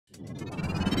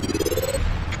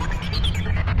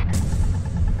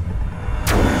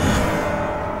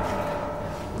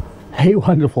Hey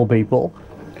wonderful people,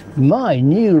 my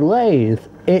new lathe,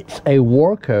 it's a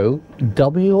Warco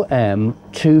WM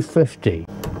 250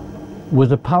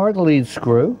 with a powered lead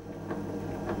screw,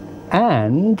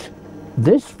 and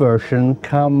this version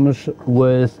comes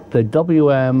with the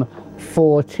WM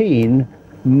 14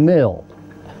 mill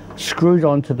screwed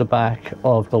onto the back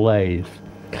of the lathe.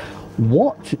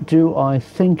 What do I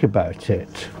think about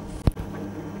it?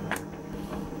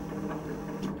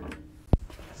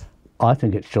 I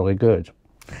think it's jolly good.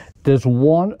 There's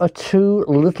one or two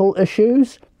little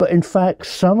issues, but in fact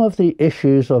some of the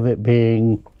issues of it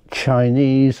being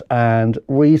Chinese and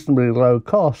reasonably low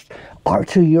cost are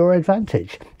to your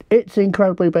advantage. It's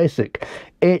incredibly basic.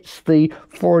 It's the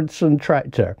Fordson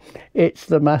tractor. It's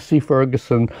the Massey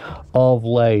Ferguson of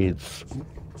lathes.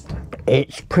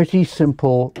 It's pretty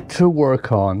simple to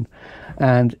work on.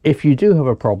 And if you do have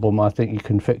a problem, I think you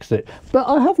can fix it. But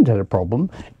I haven't had a problem.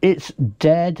 It's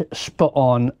dead spot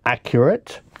on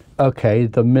accurate. Okay,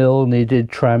 the mill needed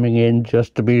tramming in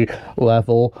just to be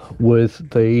level with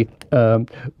the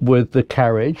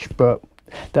carriage, but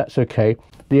that's okay.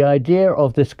 The idea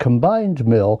of this combined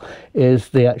mill is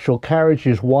the actual carriage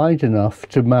is wide enough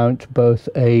to mount both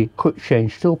a quick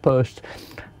change tool post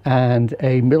and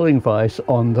a milling vise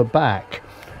on the back,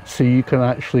 so you can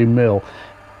actually mill.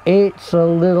 It's a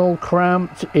little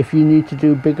cramped. If you need to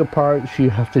do bigger parts, you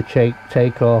have to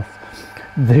take off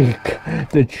the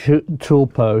tool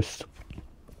post,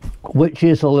 which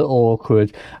is a little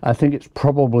awkward. I think it's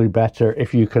probably better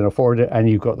if you can afford it and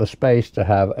you've got the space to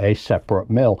have a separate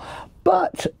mill.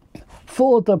 But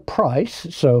for the price,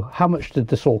 so how much did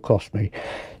this all cost me?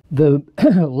 The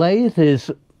lathe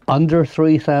is under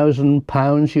 £3,000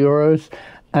 euros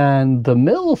and the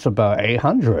mill's about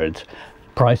 800.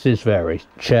 Prices vary.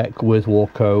 Check with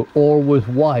Warco or with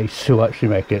Weiss, who actually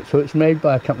make it. So it's made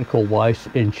by a company called Weiss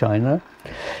in China.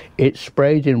 It's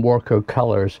sprayed in Warco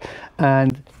colors,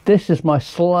 and this is my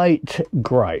slight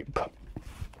gripe.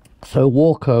 So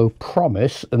Warco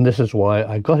promise, and this is why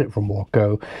I got it from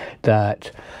Warco,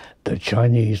 that the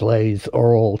Chinese lathes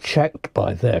are all checked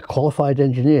by their qualified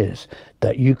engineers,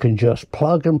 that you can just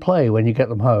plug and play when you get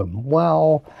them home.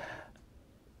 Well,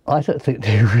 I don't think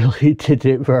they really did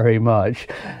it very much.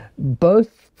 Both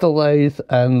the lathe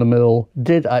and the mill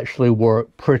did actually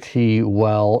work pretty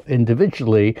well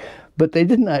individually, but they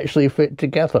didn't actually fit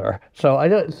together. So I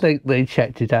don't think they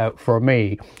checked it out for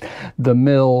me. The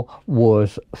mill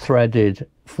was threaded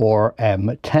for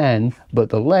M10, but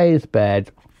the lathe bed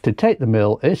to take the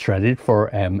mill is threaded for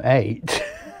M8.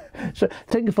 So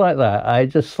things like that, I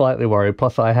just slightly worried.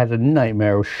 Plus I had a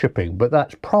nightmare of shipping, but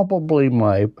that's probably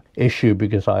my issue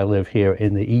because I live here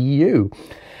in the EU.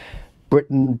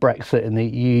 Britain, Brexit and the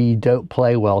EU don't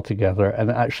play well together, and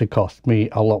it actually cost me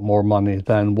a lot more money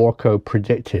than Warco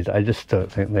predicted. I just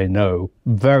don't think they know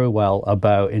very well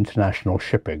about international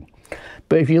shipping.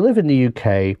 But if you live in the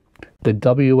UK, the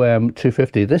WM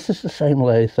 250, this is the same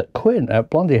lathe that Quinn at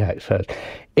Blondihacks has.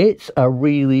 It's a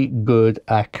really good,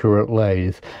 accurate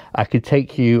lathe. I could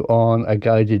take you on a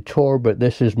guided tour, but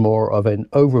this is more of an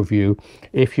overview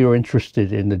if you're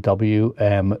interested in the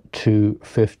WM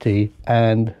 250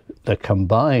 and the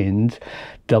combined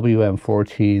WM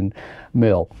 14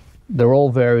 mill. They're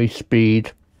all very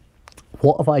speed.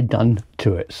 What have I done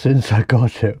to it since I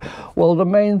got it? Well, the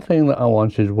main thing that I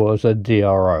wanted was a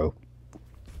DRO.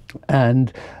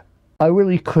 And I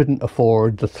really couldn't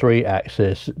afford the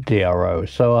 3-axis DRO,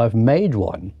 so I've made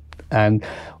one, and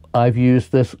I've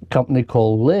used this company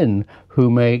called Linn,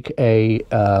 who make a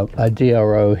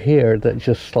DRO here that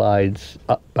just slides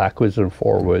up backwards and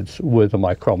forwards with a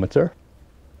micrometer.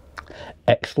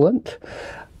 Excellent.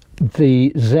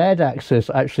 The Z-axis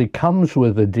actually comes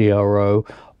with a DRO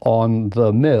on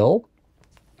the mill,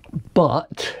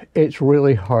 but it's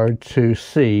really hard to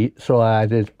see, so I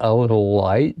added a little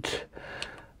light,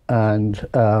 and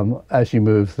as you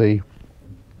move the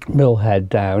mill head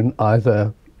down,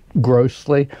 either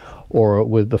grossly or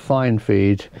with the fine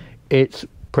feed, it's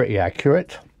pretty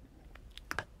accurate.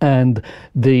 And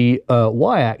the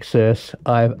Y-axis,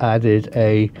 I've added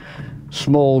a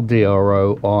small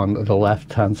DRO on the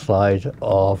left-hand side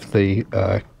of the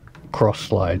cross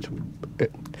slide.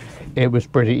 It was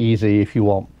pretty easy if you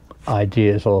want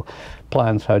ideas or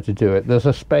plans how to do it. There's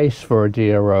a space for a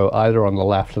DRO either on the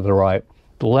left or the right.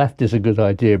 The left is a good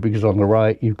idea because on the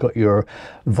right you've got your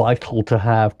vital to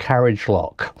have carriage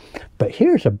lock. But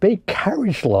here's a big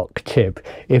carriage lock tip.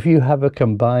 If you have a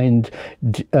combined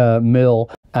mill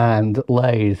and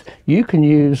lathe, you can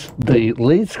use the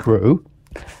lead screw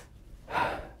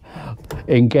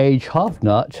engage half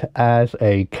nut as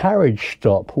a carriage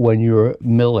stop when you're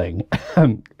milling.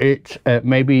 It's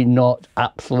maybe not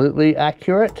absolutely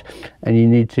accurate and you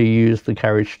need to use the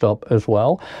carriage stop as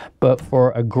well, but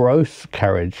for a gross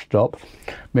carriage stop,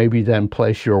 maybe then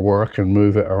place your work and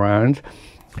move it around.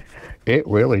 It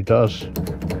really does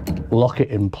lock it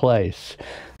in place.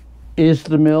 Is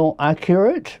the mill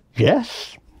accurate?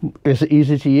 Yes. Is it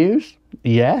easy to use?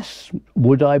 Yes.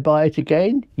 Would I buy it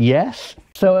again? Yes.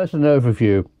 So as an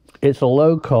overview, it's a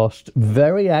low-cost,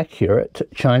 very accurate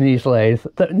Chinese lathe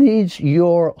that needs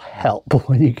your help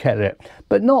when you get it,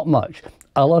 but not much.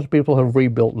 A lot of people have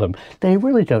rebuilt them. They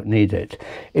really don't need it.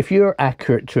 If you're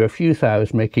accurate to a few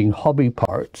thousand making hobby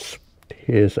parts,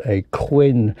 here's a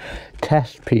Quinn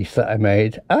test piece that I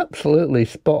made, absolutely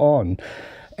spot on.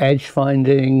 Edge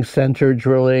finding, center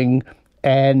drilling,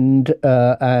 end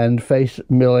and face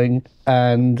milling,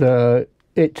 and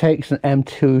it takes an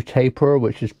M2 taper,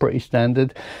 which is pretty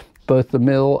standard. Both the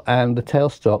mill and the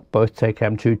tailstock both take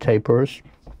M2 tapers,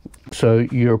 so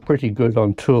you're pretty good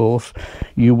on tools.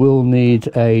 You will need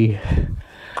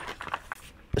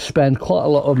spend quite a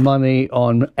lot of money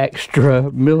on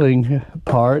extra milling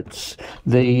parts.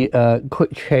 The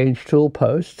quick change tool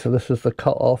post, so this is the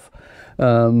cut off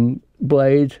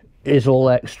blade, is all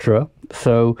extra.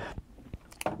 So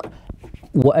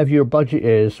whatever your budget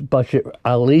is, budget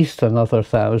at least another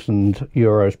 1,000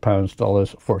 euros, pounds,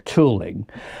 dollars for tooling.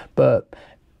 But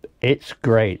it's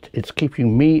great. It's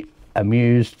keeping me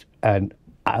amused and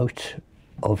out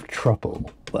of trouble.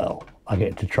 Well, I get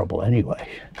into trouble anyway.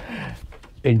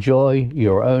 Enjoy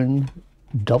your own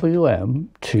WM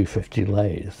 250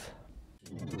 lathe.